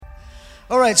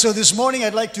All right, so this morning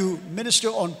I'd like to minister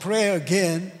on prayer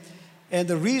again. And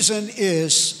the reason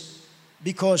is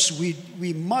because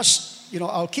we must,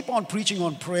 I'll keep on preaching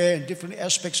on prayer and different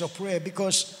aspects of prayer,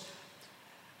 because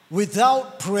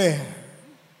without prayer,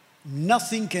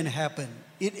 nothing can happen.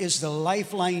 It is the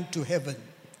lifeline to heaven.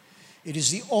 It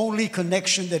is the only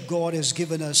connection that God has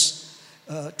given us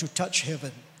to touch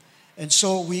heaven. And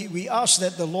so we ask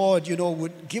that the Lord,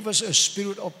 would give us a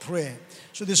spirit of prayer.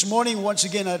 So this morning, once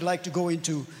again, I'd like to go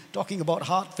into talking about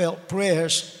heartfelt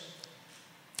prayers.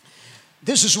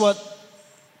 This is what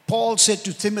Paul said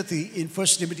to Timothy in 1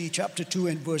 Timothy chapter 2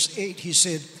 and verse 8. He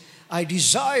said, I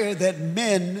desire that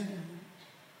men,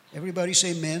 everybody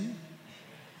say men.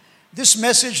 This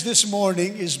message this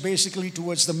morning is basically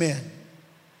towards the men.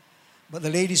 But the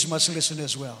ladies must listen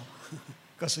as well,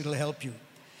 because it'll help you.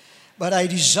 But I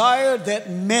desire that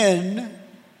men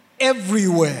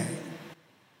everywhere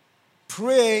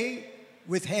pray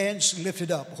with hands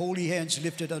lifted up, holy hands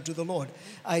lifted unto the Lord.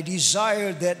 I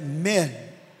desire that men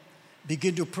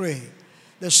begin to pray.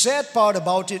 The sad part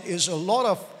about it is a lot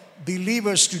of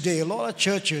believers today, a lot of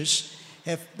churches,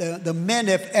 the men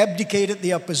have abdicated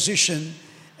their position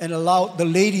and allowed the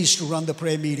ladies to run the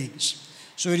prayer meetings.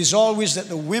 So it is always that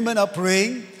the women are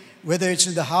praying, whether it's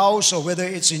in the house or whether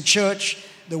it's in church,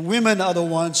 the women are the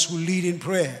ones who lead in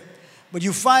prayer. But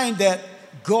you find that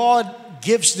God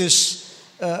gives this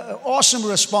awesome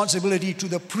responsibility to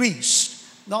the priest,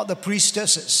 not the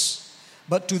priestesses,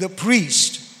 but to the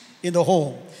priest in the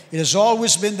home. It has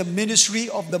always been the ministry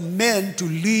of the men to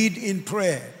lead in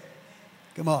prayer.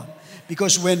 Come on.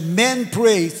 Because when men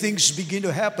pray, things begin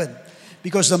to happen.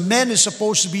 Because the man is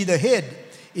supposed to be the head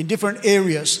in different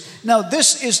areas. Now,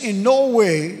 this is in no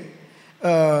way,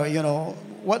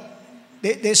 what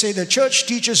they say the church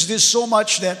teaches this so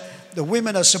much that the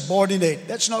women are subordinate.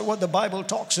 That's not what the Bible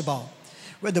talks about.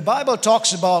 When the Bible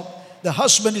talks about the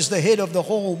husband is the head of the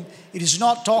home, it is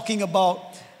not talking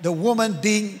about the woman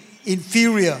being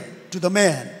inferior to the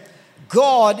man.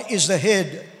 God is the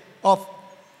head of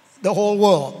the whole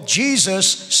world. Jesus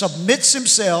submits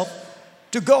himself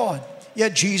to God,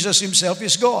 yet Jesus himself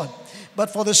is God.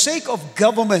 But for the sake of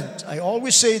government, I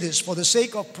always say this, for the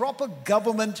sake of proper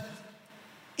government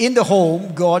in the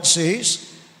home, God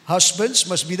says, husbands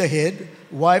must be the head,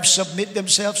 wives submit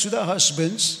themselves to their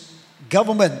husbands.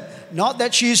 Government, not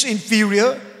that she is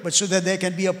inferior, but so that there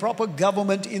can be a proper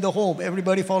government in the home.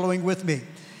 Everybody following with me?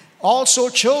 Also,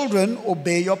 children,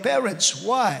 obey your parents.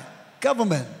 Why?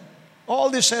 Government. All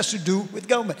this has to do with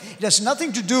government. It has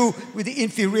nothing to do with the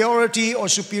inferiority or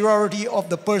superiority of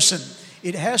the person.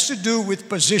 It has to do with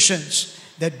positions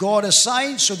that God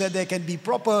assigns so that there can be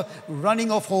proper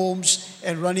running of homes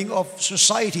and running of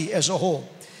society as a whole.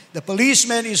 The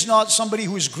policeman is not somebody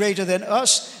who is greater than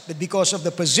us, but because of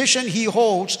the position he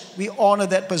holds, we honor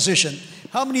that position.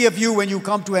 How many of you, when you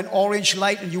come to an orange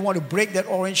light and you want to break that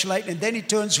orange light and then it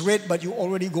turns red, but you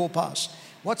already go past,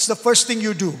 what's the first thing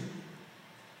you do?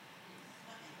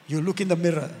 You look in the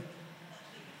mirror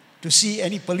to see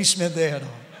any policeman there at all.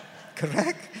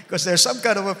 Correct? Because there's some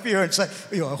kind of a fear. It's like,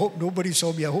 I hope nobody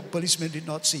saw me. I hope policemen did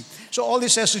not see. So all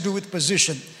this has to do with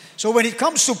position. So when it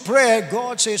comes to prayer,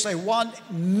 God says, I want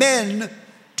men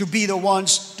to be the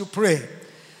ones to pray.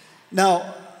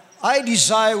 Now, I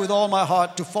desire with all my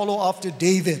heart to follow after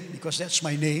David, because that's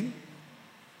my name.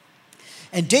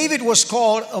 And David was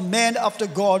called a man after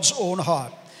God's own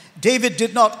heart. David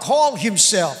did not call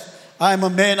himself, I am a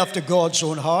man after God's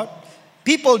own heart.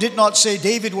 People did not say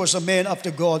David was a man after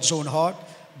God's own heart.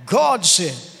 God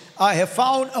said, I have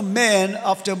found a man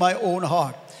after my own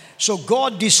heart. So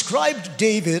God described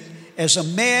David as a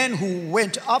man who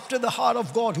went after the heart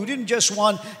of God, who didn't just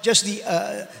want just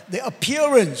the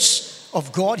appearance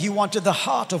of God. He wanted the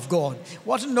heart of God.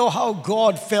 Wanted to know how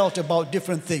God felt about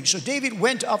different things. So David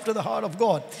went after the heart of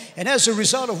God. And as a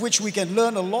result of which we can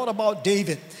learn a lot about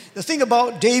David. The thing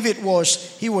about David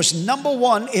was he was number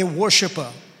one, a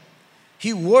worshiper.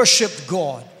 He worshiped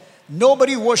God.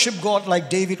 Nobody worshiped God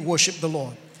like David worshiped the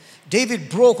Lord.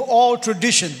 David broke all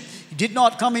tradition. He did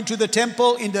not come into the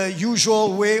temple in the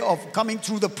usual way of coming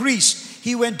through the priest.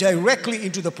 He went directly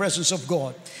into the presence of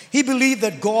God. He believed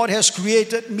that God has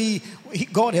created me,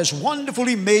 God has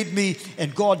wonderfully made me,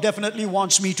 and God definitely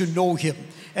wants me to know Him.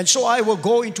 And so I will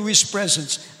go into His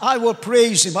presence. I will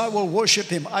praise Him. I will worship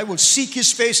Him. I will seek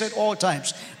His face at all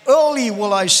times. Early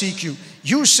will I seek you.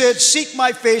 You said, seek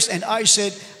my face. And I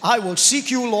said, I will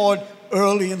seek you, Lord,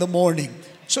 early in the morning.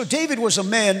 So David was a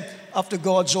man after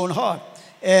God's own heart.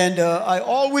 And I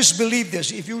always believe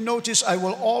this. If you notice, I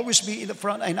will always be in the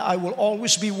front and I will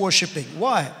always be worshiping.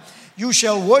 Why? You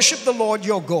shall worship the Lord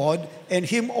your God, and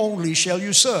Him only shall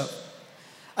you serve.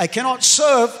 I cannot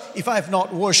serve if I have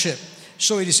not worshiped.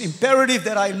 So it is imperative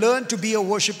that I learn to be a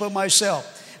worshiper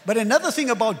myself. But another thing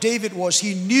about David was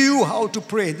he knew how to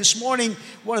pray. This morning,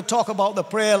 I want to talk about the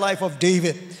prayer life of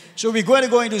David. So we're going to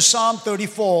go into Psalm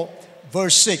 34,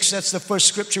 verse 6. That's the first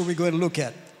scripture we're going to look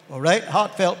at. All right?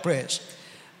 Heartfelt prayers.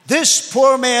 This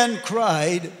poor man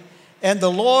cried, and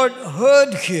the Lord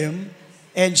heard him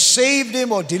and saved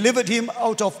him or delivered him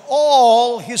out of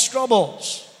all his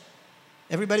troubles.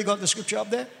 Everybody got the scripture up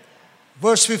there?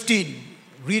 Verse 15.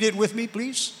 Read it with me,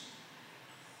 please.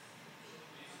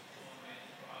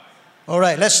 All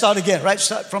right, let's start again. Right,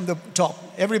 start from the top.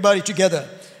 Everybody together.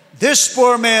 This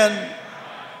poor man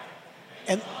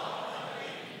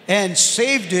and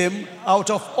saved him out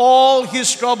of all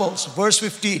his troubles. Verse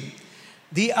 15.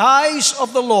 The eyes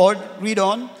of the Lord, read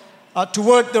on, are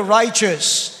toward the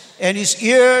righteous, and his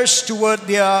ears toward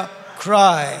their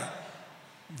cry.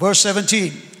 Verse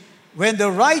 17. When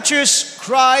the righteous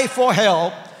cry for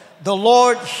help, the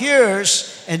Lord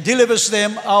hears and delivers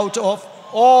them out of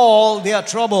all their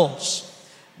troubles.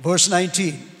 Verse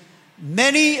 19.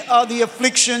 Many are the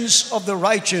afflictions of the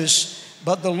righteous,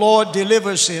 but the Lord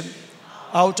delivers him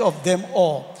out of them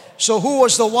all. So who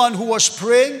was the one who was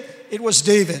praying? It was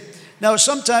David. Now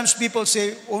sometimes people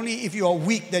say only if you are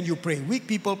weak then you pray. Weak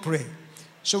people pray.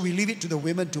 So we leave it to the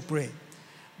women to pray.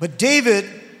 But David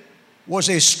was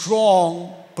a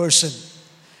strong person.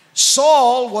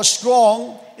 Saul was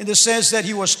strong in the sense that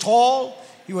he was tall,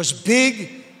 he was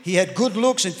big, he had good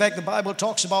looks. In fact, the Bible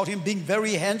talks about him being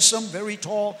very handsome, very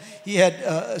tall. He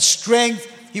had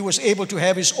strength. He was able to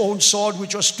have his own sword,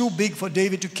 which was too big for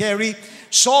David to carry.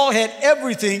 Saul had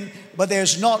everything, but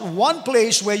there's not one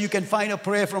place where you can find a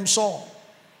prayer from Saul.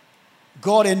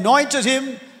 God anointed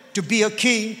him to be a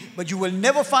king, but you will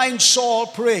never find Saul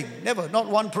praying. Never, not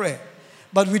one prayer.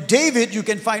 But with David, you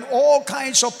can find all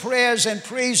kinds of prayers and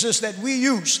praises that we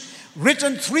use,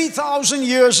 written 3,000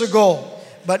 years ago.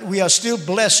 But we are still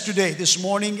blessed today. This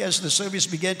morning, as the service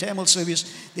began, Tamil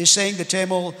service, they sang the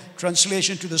Tamil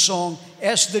translation to the song,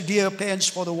 As the deer pants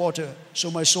for the water, so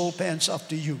my soul pants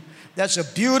after you. That's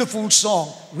a beautiful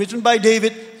song, written by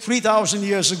David 3,000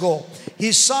 years ago.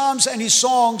 His psalms and his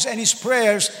songs and his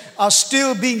prayers are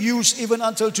still being used even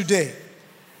until today.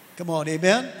 Come on,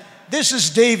 amen? This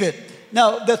is David.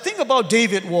 Now, the thing about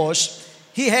David was,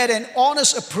 he had an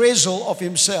honest appraisal of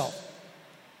himself.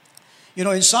 You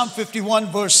know, in Psalm 51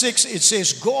 verse 6, it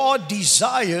says, God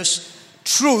desires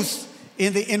truth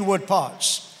in the inward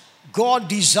parts. God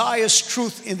desires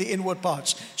truth in the inward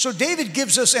parts. So David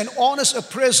gives us an honest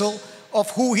appraisal of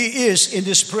who he is in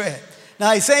this prayer. Now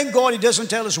I thank God he doesn't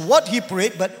tell us what he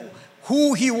prayed, but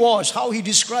who he was, how he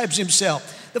describes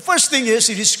himself. The first thing is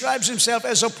he describes himself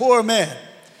as a poor man.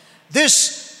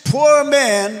 This poor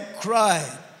man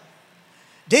cried.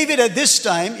 David at this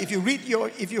time, if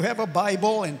you have a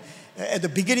Bible, and at the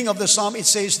beginning of the psalm it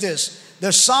says this,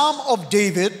 the Psalm of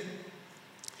David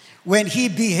when he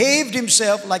behaved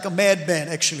himself like a madman,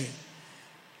 actually,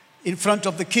 in front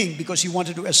of the king because he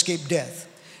wanted to escape death.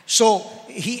 So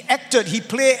he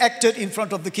play acted in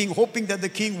front of the king, hoping that the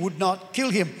king would not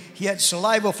kill him. He had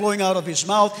saliva flowing out of his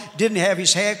mouth, didn't have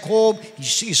his hair combed,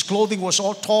 his clothing was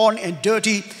all torn and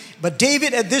dirty. But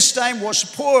David at this time was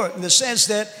poor in the sense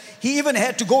that he even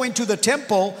had to go into the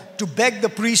temple to beg the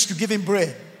priest to give him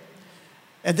bread.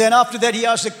 And then after that he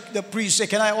asked the priest, say,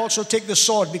 can I also take the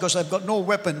sword because I've got no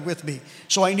weapon with me.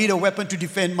 So I need a weapon to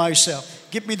defend myself.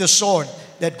 Give me the sword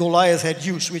that Goliath had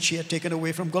used, which he had taken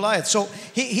away from Goliath. So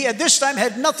he at this time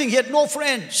had nothing. He had no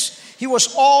friends. He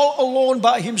was all alone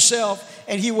by himself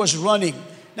and he was running.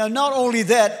 Now not only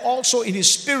that, also in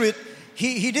his spirit,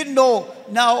 he didn't know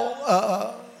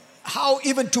now how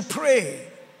even to pray.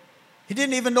 He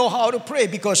didn't even know how to pray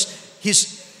because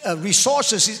his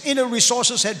resources, his inner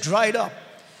resources had dried up.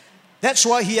 That's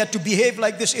why he had to behave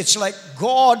like this. It's like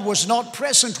God was not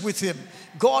present with him.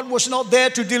 God was not there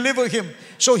to deliver him.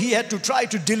 So he had to try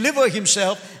to deliver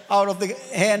himself out of the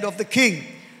hand of the king.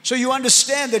 So you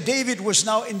understand that David was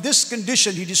now in this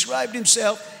condition. He described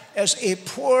himself as a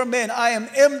poor man. I am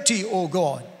empty, O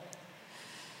God.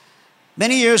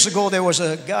 Many years ago, there was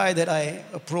a guy that I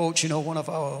approached, one of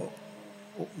our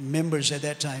members at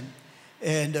that time.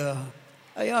 And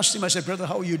I asked him, I said, brother,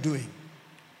 how are you doing?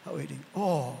 How are you doing?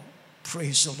 Oh,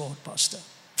 praise the Lord, Pastor.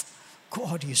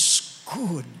 God is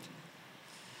good.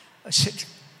 I said,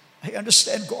 I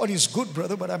understand God is good,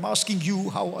 brother, but I'm asking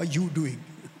you, how are you doing?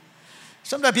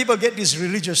 Sometimes people get this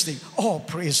religious thing. Oh,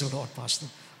 praise the Lord, Pastor.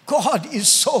 God is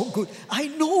so good. I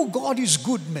know God is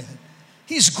good, man.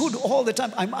 He's good all the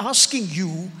time. I'm asking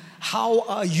you, how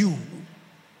are you?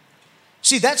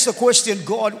 See, that's the question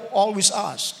God always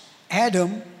asks.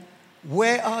 Adam,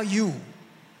 where are you?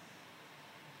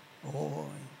 Oh,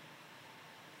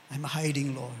 I'm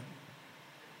hiding, Lord.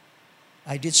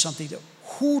 I did something that,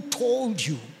 who told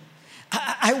you?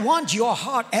 I want your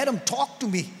heart. Adam, talk to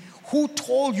me. Who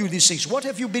told you these things? What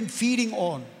have you been feeding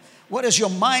on? What has your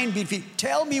mind been feeding?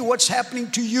 Tell me what's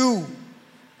happening to you.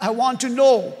 I want to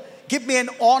know. Give me an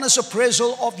honest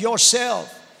appraisal of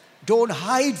yourself. Don't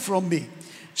hide from me.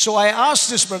 So I asked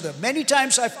this brother. Many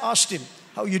times I've asked him,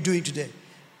 how are you doing today?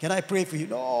 Can I pray for you?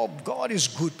 No, God is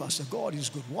good, Pastor. God is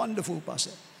good. Wonderful,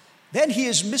 Pastor. Then he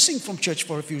is missing from church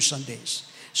for a few Sundays.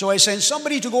 So I sent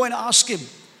somebody to go and ask him,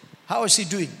 how is he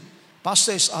doing?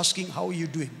 Pastor is asking, how are you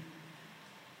doing?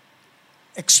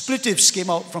 Expletives came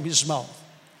out from his mouth.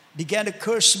 Began to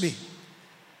curse me.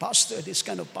 Pastor, this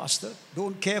kind of pastor,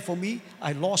 don't care for me.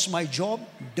 I lost my job,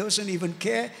 doesn't even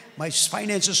care. My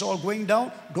finances all going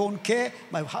down, don't care.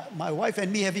 My wife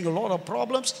and me having a lot of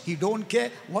problems, he don't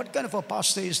care. What kind of a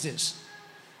pastor is this?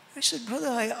 I said, brother,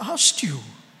 I asked you,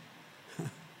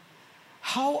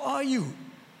 how are you?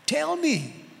 Tell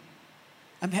me.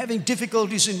 I'm having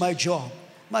difficulties in my job.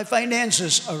 My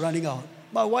finances are running out.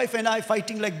 My wife and I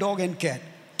fighting like dog and cat.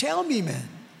 Tell me, man.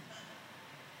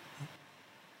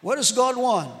 What does God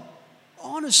want?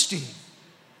 Honesty.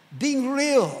 Being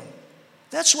real.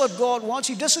 That's what God wants.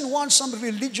 He doesn't want some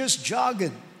religious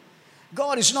jargon.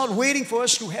 God is not waiting for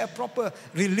us to have proper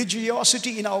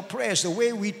religiosity in our prayers, the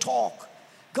way we talk.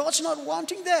 God's not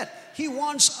wanting that. He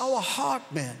wants our heart,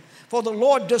 man. For the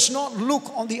Lord does not look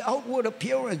on the outward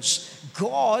appearance.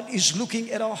 God is looking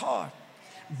at our heart.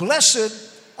 Blessed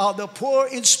are the poor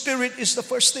in spirit is the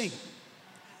first thing.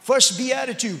 First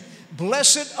beatitude.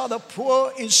 Blessed are the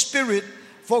poor in spirit,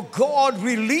 for God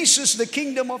releases the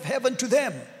kingdom of heaven to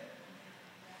them.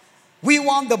 We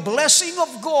want the blessing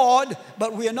of God,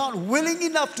 but we are not willing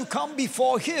enough to come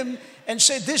before Him and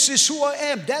say, this is who I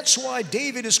am. That's why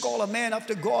David is called a man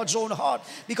after God's own heart,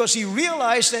 because he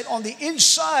realized that on the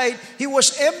inside he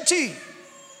was empty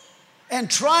and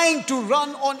trying to run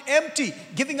on empty,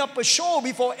 giving up a show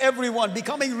before everyone,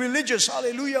 becoming religious.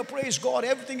 Hallelujah, praise God,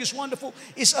 everything is wonderful.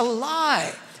 It's a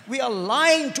lie. We are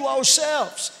lying to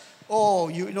ourselves. Oh,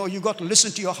 you got to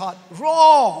listen to your heart.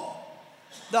 Wrong.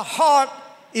 The heart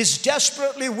is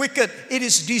desperately wicked. It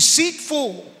is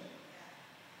deceitful.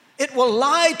 It will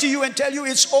lie to you and tell you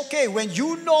it's okay when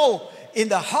you know in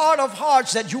the heart of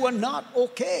hearts that you are not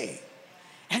okay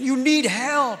and you need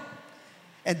help.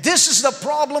 And this is the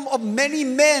problem of many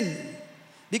men,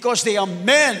 because they are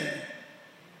men.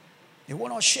 They will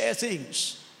not share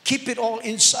things. Keep it all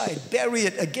inside. Bury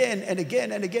it again and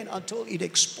again and again until it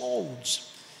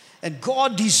explodes. And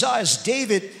God desires.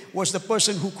 David was the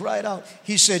person who cried out.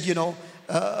 He said,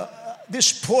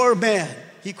 this poor man,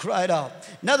 he cried out.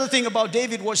 Another thing about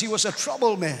David was he was a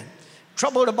troubled man.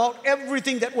 Troubled about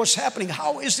everything that was happening.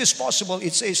 How is this possible?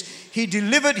 It says, He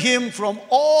delivered him from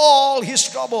all his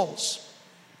troubles.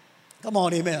 Come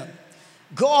on, amen.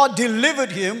 God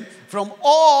delivered him from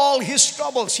all his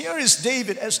troubles. Here is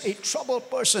David as a troubled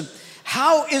person.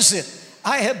 How is it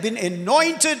I have been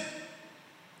anointed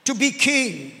to be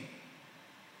king,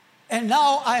 and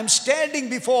now I am standing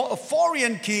before a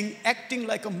foreign king acting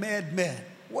like a madman?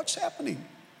 What's happening?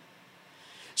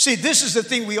 See, this is the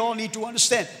thing we all need to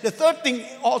understand. The third thing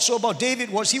also about David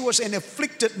was he was an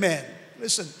afflicted man.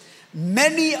 Listen,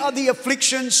 many are the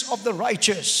afflictions of the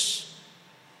righteous.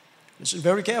 Listen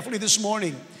very carefully this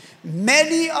morning.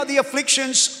 Many are the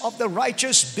afflictions of the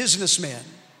righteous businessman.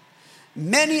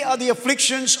 Many are the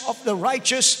afflictions of the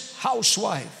righteous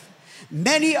housewife.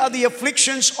 Many are the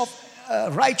afflictions of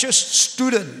a righteous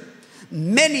student.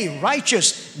 Many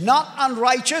righteous, not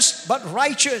unrighteous, but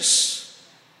righteous.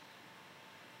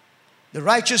 The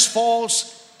righteous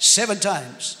falls 7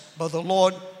 times, but the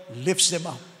Lord lifts them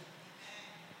up.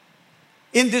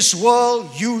 In this world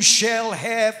you shall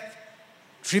have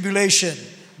tribulation,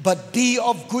 but be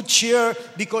of good cheer,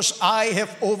 because I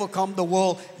have overcome the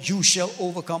world. You shall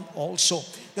overcome also.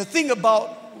 The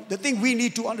thing we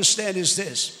need to understand is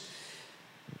this.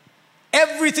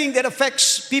 Everything that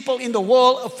affects people in the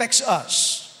world affects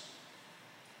us.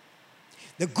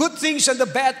 The good things and the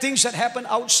bad things that happen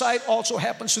outside also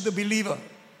happens to the believer.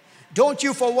 Don't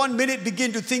you for 1 minute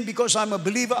begin to think because I'm a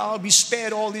believer I'll be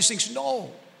spared all these things.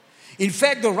 No. In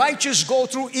fact, the righteous go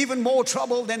through even more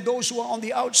trouble than those who are on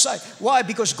the outside. Why?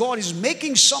 Because God is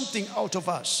making something out of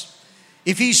us.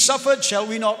 If He suffered, shall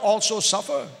we not also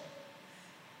suffer?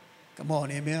 Come on,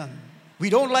 amen.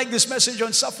 We don't like this message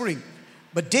on suffering,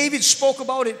 but David spoke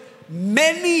about it.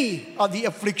 Many are the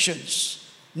afflictions.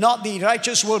 Not the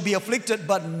righteous will be afflicted,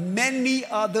 but many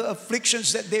are the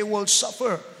afflictions that they will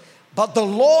suffer. But the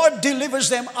Lord delivers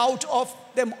them out of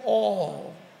them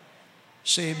all.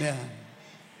 Say amen.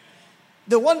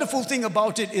 The wonderful thing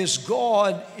about it is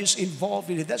God is involved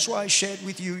in it. That's why I shared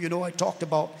with you, I talked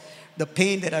about the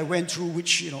pain that I went through,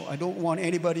 which, I don't want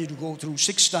anybody to go through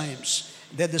 6 times.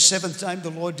 Then the 7th time,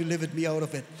 the Lord delivered me out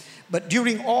of it. But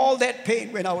during all that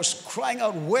pain, when I was crying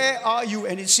out, where are you?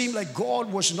 And it seemed like God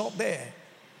was not there.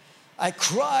 I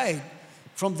cried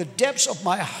from the depths of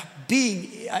my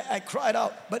being. I cried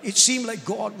out, but it seemed like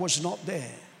God was not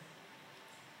there.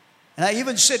 And I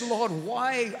even said, Lord,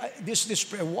 why this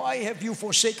prayer? Why have you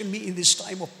forsaken me in this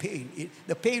time of pain?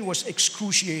 The pain was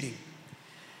excruciating.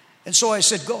 And so I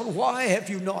said, God, why have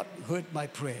you not heard my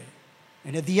prayer?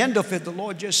 And at the end of it, the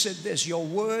Lord just said this, your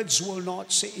words will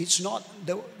not say, it's not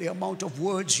the amount of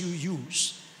words you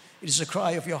use. It is a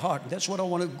cry of your heart. That's what I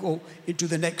want to go into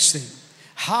the next thing.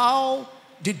 How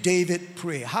did David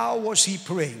pray? How was he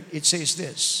praying? It says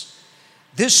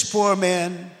this poor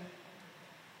man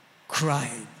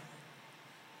cried.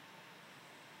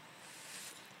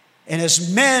 And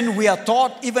as men, we are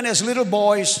taught, even as little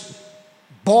boys,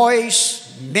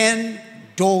 men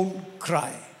don't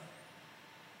cry.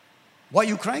 Why are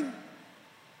you crying?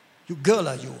 You girl,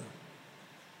 are you?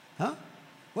 Huh?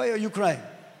 Why are you crying?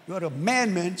 You are a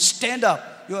man, stand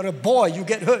up. You are a boy, you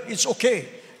get hurt, it's okay.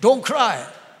 Don't cry.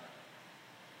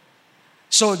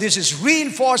 So this is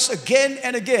reinforced again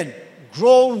and again.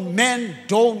 Grown men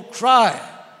don't cry.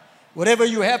 Whatever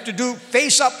you have to do,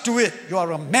 face up to it. You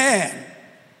are a man.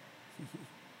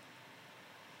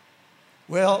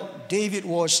 Well, David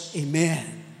was a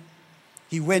man.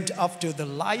 He went after the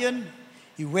lion.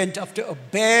 He went after a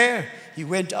bear. He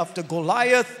went after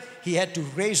Goliath. He had to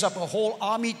raise up a whole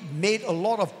army, made a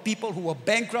lot of people who were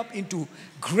bankrupt into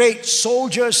great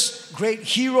soldiers, great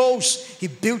heroes. He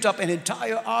built up an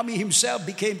entire army himself,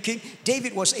 became king.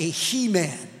 David was a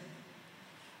he-man,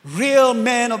 real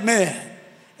man of man.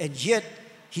 And yet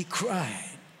he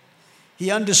cried.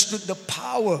 He understood the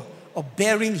power of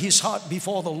bearing his heart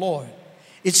before the Lord.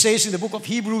 It says in the book of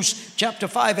Hebrews chapter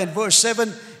 5 and verse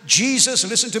 7, Jesus,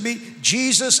 listen to me,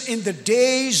 Jesus in the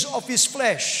days of his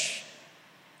flesh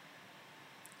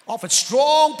offered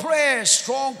strong prayers,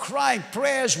 strong crying,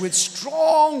 prayers with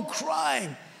strong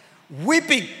crying,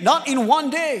 weeping, not in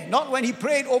one day, not when he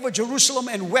prayed over Jerusalem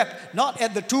and wept, not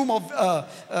at the tomb of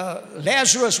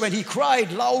Lazarus when he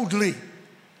cried loudly.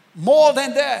 More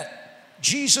than that,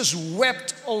 Jesus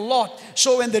wept a lot.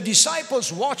 So when the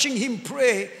disciples watching him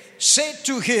pray said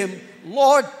to him,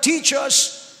 Lord, teach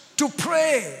us to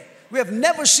pray. We have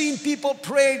never seen people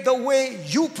pray the way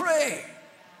you pray.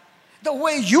 The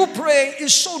way you pray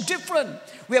is so different.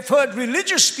 We have heard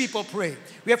religious people pray.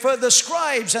 We have heard the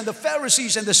scribes and the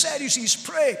Pharisees and the Sadducees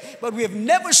pray. But we have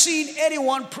never seen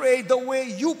anyone pray the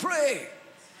way you pray.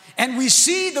 And we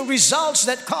see the results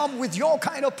that come with your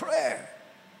kind of prayer.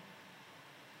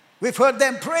 We've heard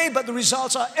them pray, but the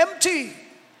results are empty.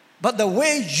 But the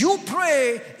way you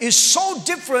pray is so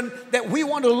different that we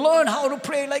want to learn how to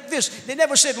pray like this. They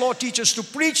never said, Lord, teach us to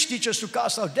preach, teach us to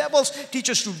cast out devils, teach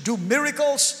us to do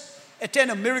miracles, attend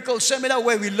a miracle seminar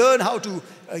where we learn how to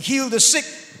heal the sick.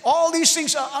 All these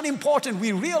things are unimportant.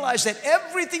 We realize that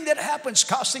everything that happens,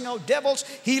 casting out devils,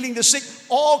 healing the sick,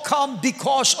 all come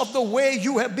because of the way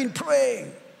you have been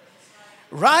praying.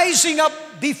 Rising up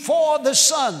before the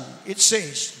sun, it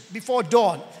says, before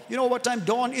dawn. You know what time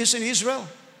dawn is in Israel?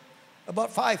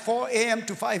 About 4 a.m.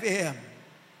 to 5 a.m.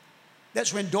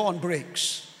 That's when dawn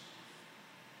breaks.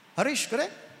 Harish,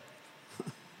 correct?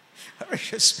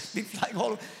 Harish has been flying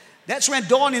all. That's when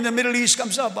dawn in the Middle East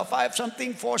comes up. About 5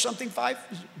 something, 4 something, 5,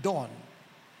 dawn.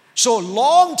 So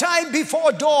long time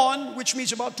before dawn, which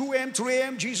means about 2 a.m., 3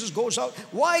 a.m., Jesus goes out.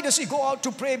 Why does he go out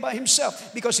to pray by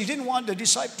himself? Because he didn't want to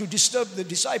disturb the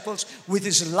disciples with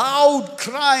his loud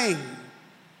crying.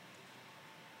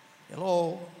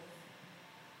 Hello?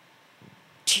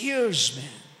 Tears, man.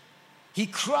 He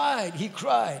cried.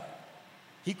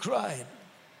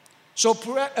 So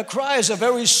a cry is a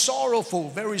very sorrowful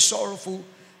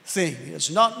thing. It's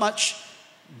not much,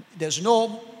 there's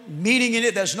no meaning in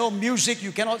it, there's no music.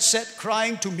 You cannot set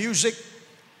crying to music.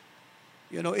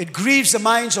 It grieves the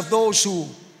minds of those who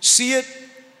see it.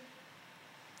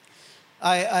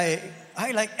 I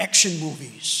like action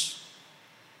movies.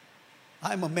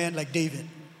 I'm a man like David.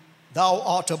 Thou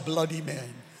art a bloody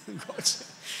man. God said,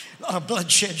 a lot of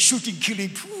bloodshed, shooting,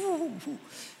 killing.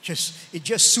 It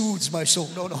just soothes my soul.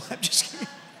 No, I'm just kidding.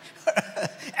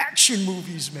 Action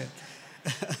movies, man.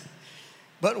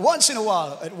 But once in a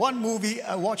while, at one movie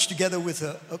I watched together with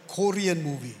a Korean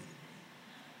movie.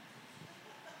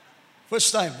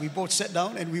 First time we both sat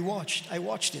down and I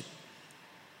watched it.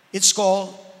 It's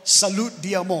called Salute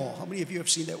d'Amour. How many of you have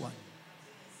seen that one?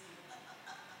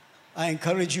 I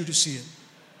encourage you to see it.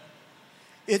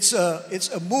 It's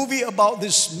a movie about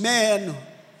this man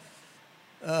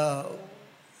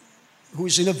who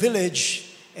is in a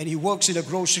village and he works in a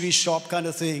grocery shop kind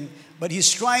of thing. But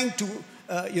he's trying to,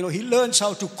 he learns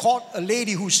how to court a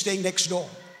lady who's staying next door.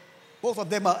 Both of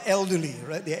them are elderly,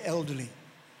 right? They're elderly.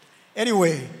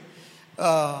 Anyway,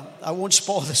 I won't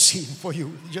spoil the scene for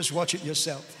you. Just watch it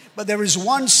yourself. But there is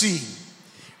one scene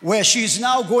where she's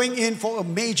now going in for a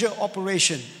major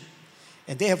operation.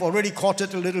 And they have already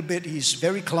courted a little bit. He's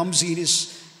very clumsy in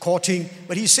his courting.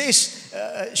 But she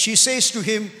says to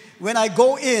him, when I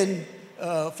go in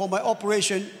for my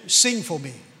operation, sing for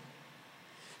me.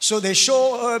 So they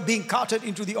show her being carted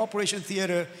into the operation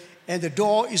theater, and the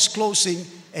door is closing,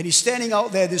 and he's standing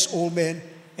out there, this old man,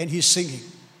 and he's singing.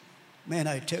 Man,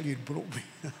 I tell you, it broke me.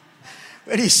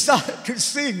 When he started to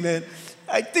sing, man,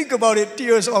 I think about it,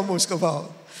 tears almost come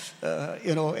out.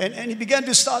 And he began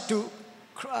to start to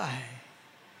cry.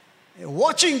 And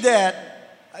watching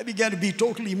that, I began to be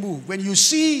totally moved. When you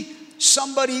see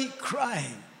somebody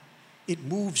crying, it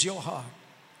moves your heart,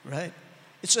 right?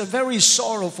 It's a very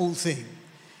sorrowful thing.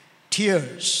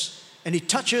 Tears. And it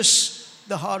touches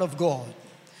the heart of God.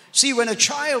 See, when a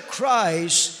child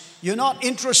cries, you're not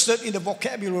interested in the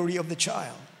vocabulary of the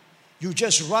child. You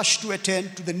just rush to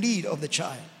attend to the need of the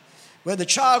child. When the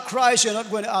child cries, you're not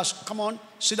going to ask, come on,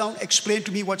 sit down, explain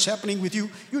to me what's happening with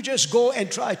you. You just go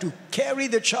and try to carry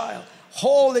the child,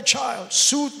 hold the child,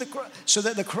 soothe the cry, so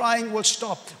that the crying will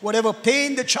stop. Whatever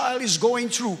pain the child is going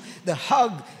through, the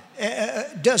hug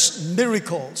does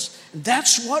miracles.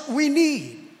 That's what we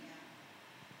need.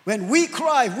 When we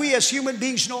cry, we as human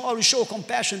beings know how to show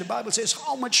compassion. The Bible says,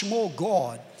 how much more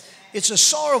God? It's a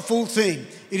sorrowful thing.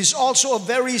 It is also a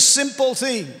very simple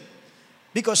thing,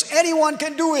 because anyone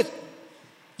can do it.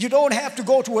 You don't have to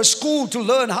go to a school to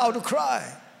learn how to cry.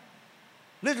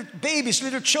 Little babies,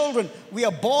 little children, we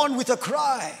are born with a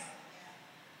cry.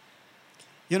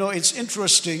 It's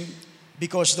interesting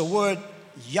because the word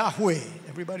Yahweh,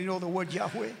 everybody know the word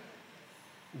Yahweh?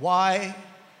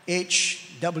 Y-H-W-H.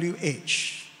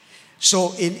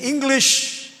 So in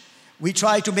English, we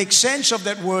try to make sense of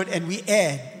that word and we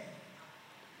add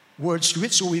words to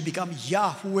it, so we become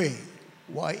Yahweh.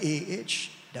 Y-A-H-W-E-H,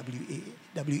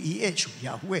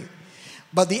 Yahweh.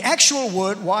 But the actual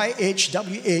word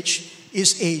Y-H-W-H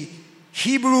is a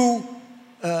Hebrew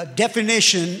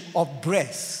definition of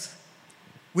breath,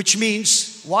 which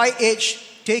means Y-H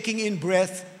taking in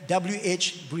breath,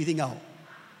 W-H breathing out.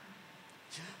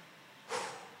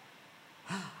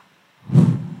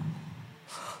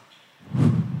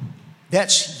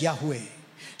 That's Yahweh.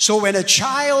 So when a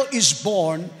child is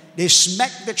born, they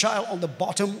smack the child on the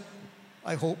bottom,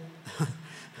 I hope.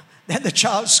 Then the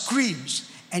child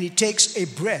screams and he takes a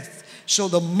breath. So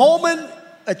the moment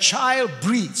a child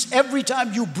breathes, every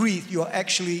time you breathe, you are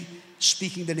actually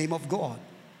speaking the name of God.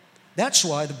 That's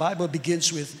why the Bible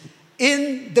begins with,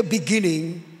 in the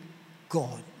beginning,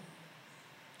 God.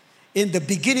 In the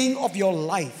beginning of your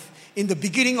life, in the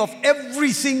beginning of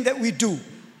everything that we do,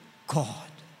 God.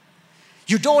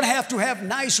 You don't have to have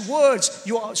nice words.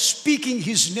 You are speaking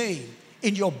His name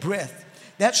in your breath.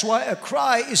 That's why a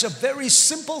cry is a very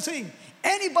simple thing.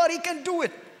 Anybody can do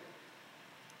it.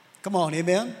 Come on,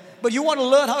 amen? But you want to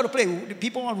learn how to pray.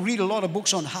 People want to read a lot of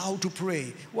books on how to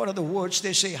pray. What are the words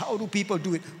they say? How do people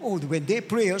do it? Oh, when they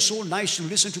pray, it's so nice to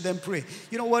listen to them pray.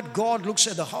 You know what? God looks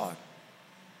at the heart.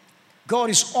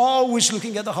 God is always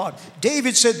looking at the heart.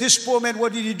 David said, this poor man,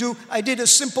 what did he do? I did a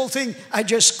simple thing. I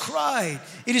just cried.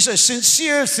 It is a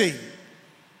sincere thing.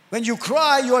 When you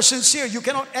cry, you are sincere. You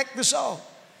cannot act this out.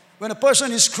 When a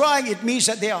person is crying, it means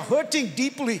that they are hurting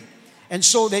deeply. And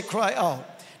so they cry out.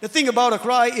 The thing about a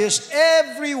cry is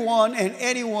everyone and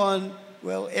anyone,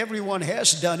 well, everyone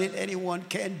has done it. Anyone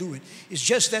can do it. It's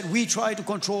just that we try to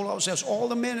control ourselves, all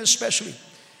the men especially.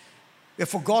 We've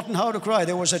forgotten how to cry.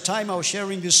 There was a time I was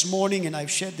sharing this morning, and I've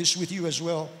shared this with you as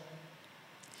well.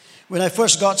 When I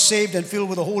first got saved and filled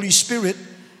with the Holy Spirit,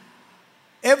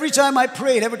 every time I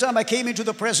prayed, every time I came into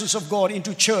the presence of God,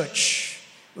 into church,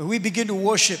 when we begin to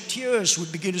worship, tears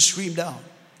would begin to stream down.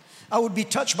 I would be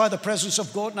touched by the presence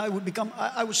of God, and I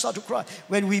would start to cry.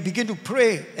 When we begin to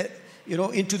pray,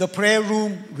 into the prayer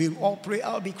room, we all pray,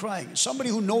 I'll be crying. Somebody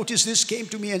who noticed this came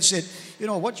to me and said,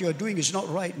 what you're doing is not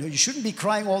right. No, you shouldn't be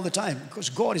crying all the time, because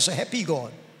God is a happy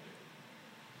God.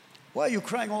 Why are you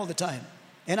crying all the time?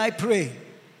 And I prayed,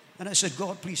 and I said,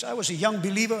 God, please. I was a young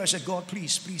believer. I said, God,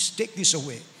 please take this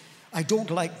away. I don't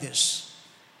like this.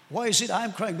 Why is it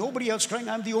I'm crying? Nobody else crying.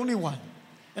 I'm the only one.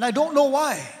 And I don't know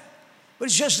why. But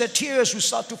it's just that tears will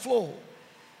start to flow.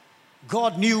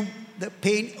 God knew the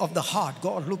pain of the heart.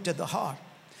 God looked at the heart.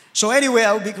 So anyway,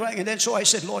 I would be crying. And then so I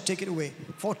said, Lord, take it away.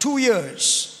 For 2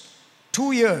 years,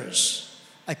 2 years,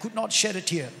 I could not shed a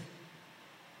tear.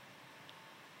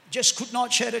 Just could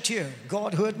not shed a tear.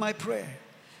 God heard my prayer.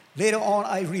 Later on,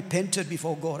 I repented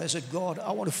before God. I said, God,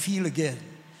 I want to feel again.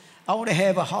 I want to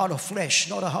have a heart of flesh,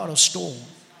 not a heart of stone.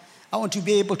 I want to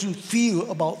be able to feel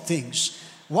about things.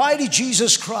 Why did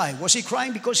Jesus cry? Was he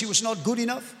crying because he was not good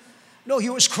enough? No, he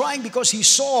was crying because he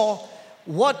saw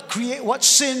what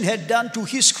sin had done to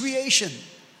his creation.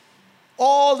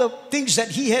 All the things that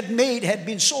he had made had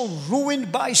been so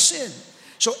ruined by sin.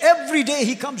 So every day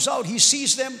he comes out, he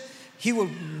sees them, he will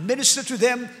minister to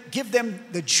them, give them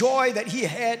the joy that he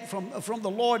had from the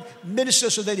Lord, minister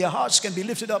so that their hearts can be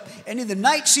lifted up. And in the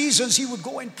night seasons, he would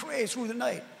go and pray through the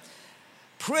night,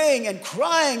 praying and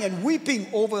crying and weeping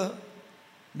over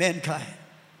mankind.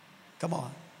 Come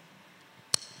on.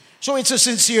 So it's a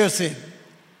sincere thing.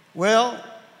 Well,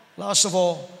 last of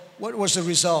all, what was the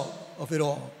result of it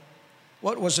all?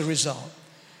 What was the result?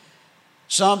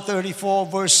 Psalm 34,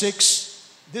 verse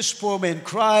 6, this poor man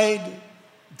cried,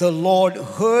 the Lord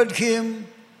heard him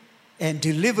and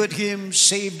delivered him,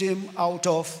 saved him out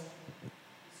of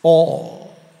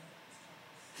all.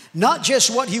 Not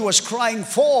just what he was crying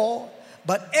for,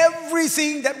 but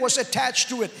everything that was attached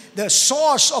to it, the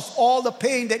source of all the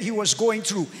pain that he was going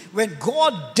through. When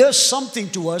God does something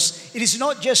to us, it is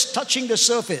not just touching the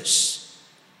surface.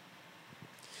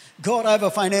 God, I have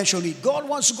a financial need. God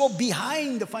wants to go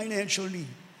behind the financial need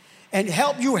and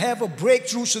help you have a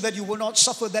breakthrough so that you will not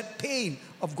suffer that pain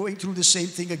of going through the same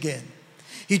thing again.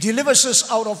 He delivers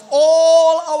us out of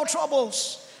all our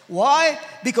troubles. Why?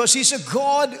 Because He's a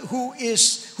God who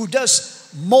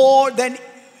does more than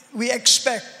we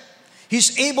expect.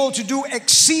 He's able to do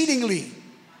exceedingly,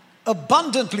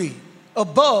 abundantly,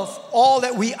 above all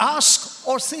that we ask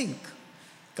or think.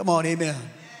 Come on, amen.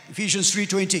 Ephesians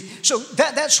 3:20. So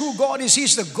that's who God is.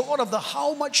 He's the God of the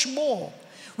how much more.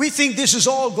 We think this is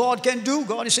all God can do.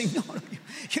 God is saying, no,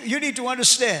 you need to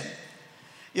understand.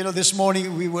 You know, this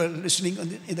morning we were listening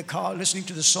in the car, listening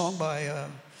to the song by,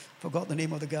 forgot the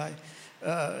name of the guy,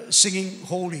 singing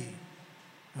Holy.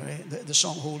 All right, the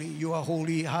song Holy. You are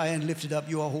holy, high and lifted up,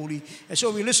 you are holy. And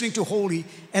so we're listening to Holy.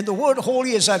 And the word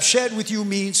holy, as I've shared with you,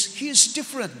 means He is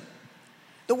different.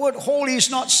 The word holy is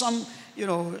not some,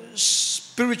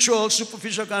 spiritual,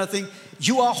 superficial kind of thing.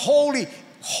 You are holy.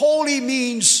 Holy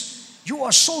means you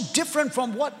are so different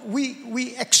from what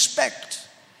we expect.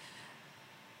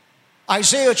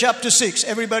 Isaiah chapter 6,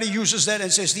 everybody uses that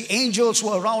and says the angels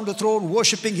were around the throne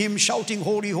worshiping Him, shouting,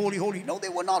 holy, holy, holy. No, they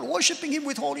were not worshiping Him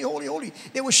with holy, holy, holy.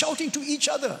 They were shouting to each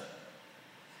other,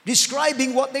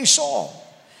 describing what they saw.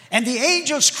 And the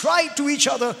angels cried to each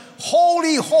other,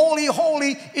 holy, holy,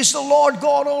 holy is the Lord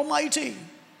God Almighty.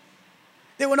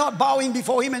 They were not bowing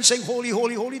before Him and saying, holy,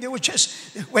 holy, holy. They were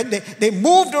just, when they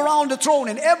moved around the throne,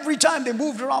 and every time they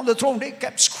moved around the throne, they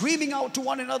kept screaming out to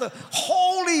one another,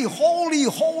 holy, holy,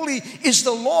 holy is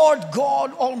the Lord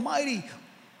God Almighty.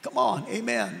 Come on,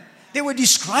 amen. They were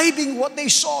describing what they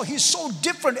saw. He's so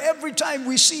different. Every time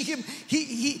we see Him,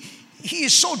 He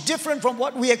is so different from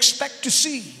what we expect to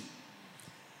see.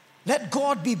 Let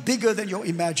God be bigger than your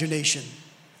imagination.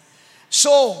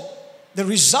 So, the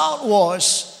result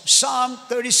was Psalm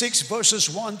 36 verses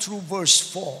 1 through verse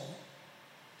 4.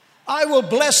 I will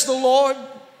bless the Lord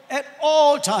at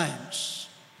all times.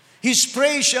 His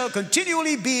praise shall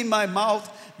continually be in my mouth.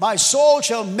 My soul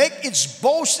shall make its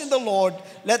boast in the Lord.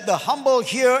 Let the humble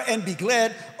hear and be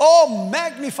glad. Oh,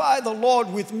 magnify the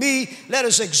Lord with me. Let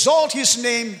us exalt His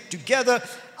name together.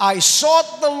 I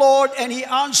sought the Lord and He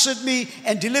answered me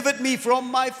and delivered me from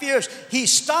my fears. He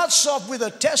starts off with a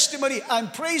testimony.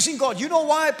 I'm praising God. You know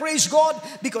why I praise God?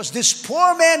 Because this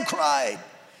poor man cried.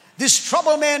 This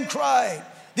troubled man cried.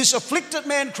 This afflicted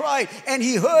man cried. And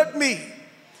He heard me.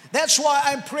 That's why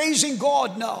I'm praising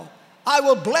God now. I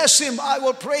will bless Him. I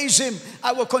will praise Him.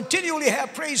 I will continually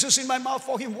have praises in my mouth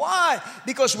for Him. Why?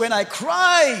 Because when I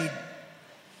cried,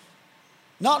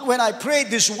 not when I prayed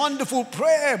this wonderful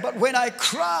prayer, but when I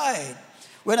cried,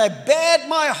 when I bared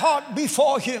my heart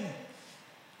before Him,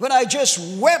 when I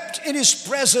just wept in His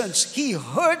presence, He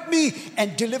heard me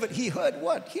and delivered. He heard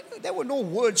what? There were no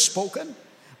words spoken,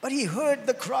 but He heard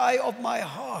the cry of my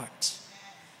heart.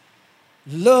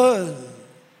 Learn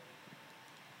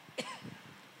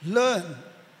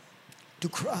to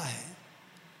cry.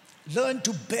 Learn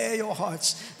to bare your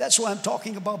hearts. That's why I'm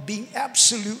talking about being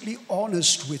absolutely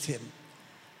honest with Him.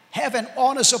 Have an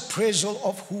honest appraisal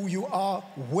of who you are,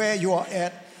 where you are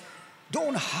at.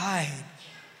 Don't hide.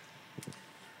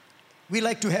 We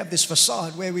like to have this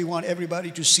facade where we want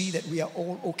everybody to see that we are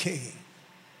all okay.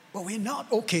 But we're not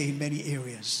okay in many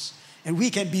areas. And we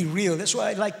can be real. That's why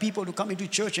I like people to come into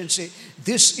church and say,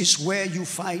 this is where you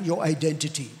find your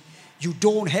identity. You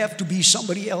don't have to be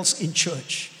somebody else in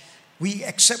church. We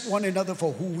accept one another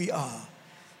for who we are.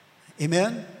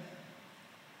 Amen?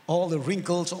 All the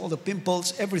wrinkles, all the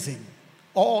pimples, everything.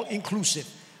 All inclusive.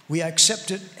 We are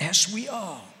accepted as we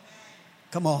are.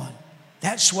 Come on.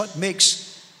 That's what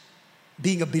makes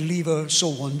being a believer so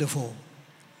wonderful.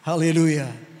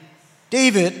 Hallelujah.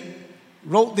 David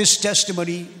wrote this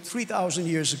testimony 3,000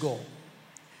 years ago.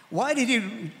 Why did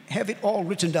he have it all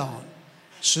written down?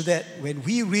 So that when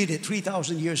we read it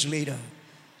 3,000 years later,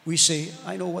 we say,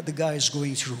 I know what the guy is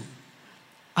going through.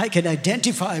 I can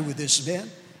identify with this man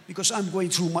because I'm going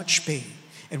through much pain.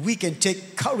 And we can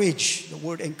take courage. The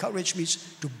word encourage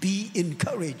means to be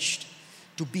encouraged.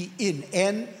 To be in.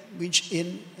 N means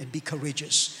in, and be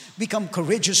courageous. Become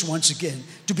courageous once again.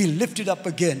 To be lifted up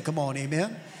again. Come on,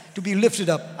 amen? To be lifted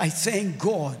up. I thank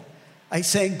God. I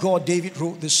thank God David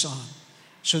wrote this psalm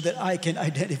so that I can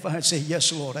identify and say,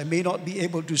 yes, Lord, I may not be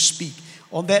able to speak.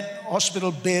 On that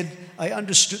hospital bed, I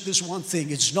understood this one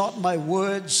thing. It's not my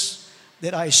words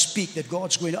that I speak that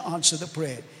God's going to answer the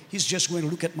prayer. He's just going to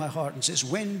look at my heart and says,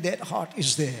 when that heart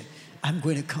is there, I'm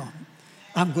going to come.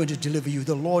 I'm going to deliver you.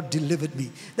 The Lord delivered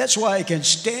me. That's why I can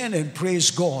stand and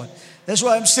praise God. That's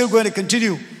why I'm still going to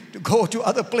continue to go to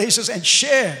other places and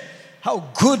share how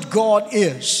good God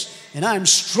is. And I'm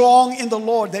strong in the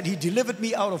Lord that He delivered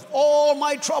me out of all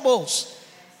my troubles.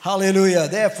 Hallelujah.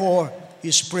 Therefore,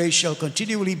 His praise shall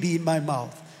continually be in my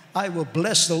mouth. I will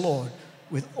bless the Lord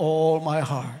with all my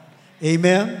heart.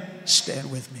 Amen. Stand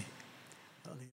with me.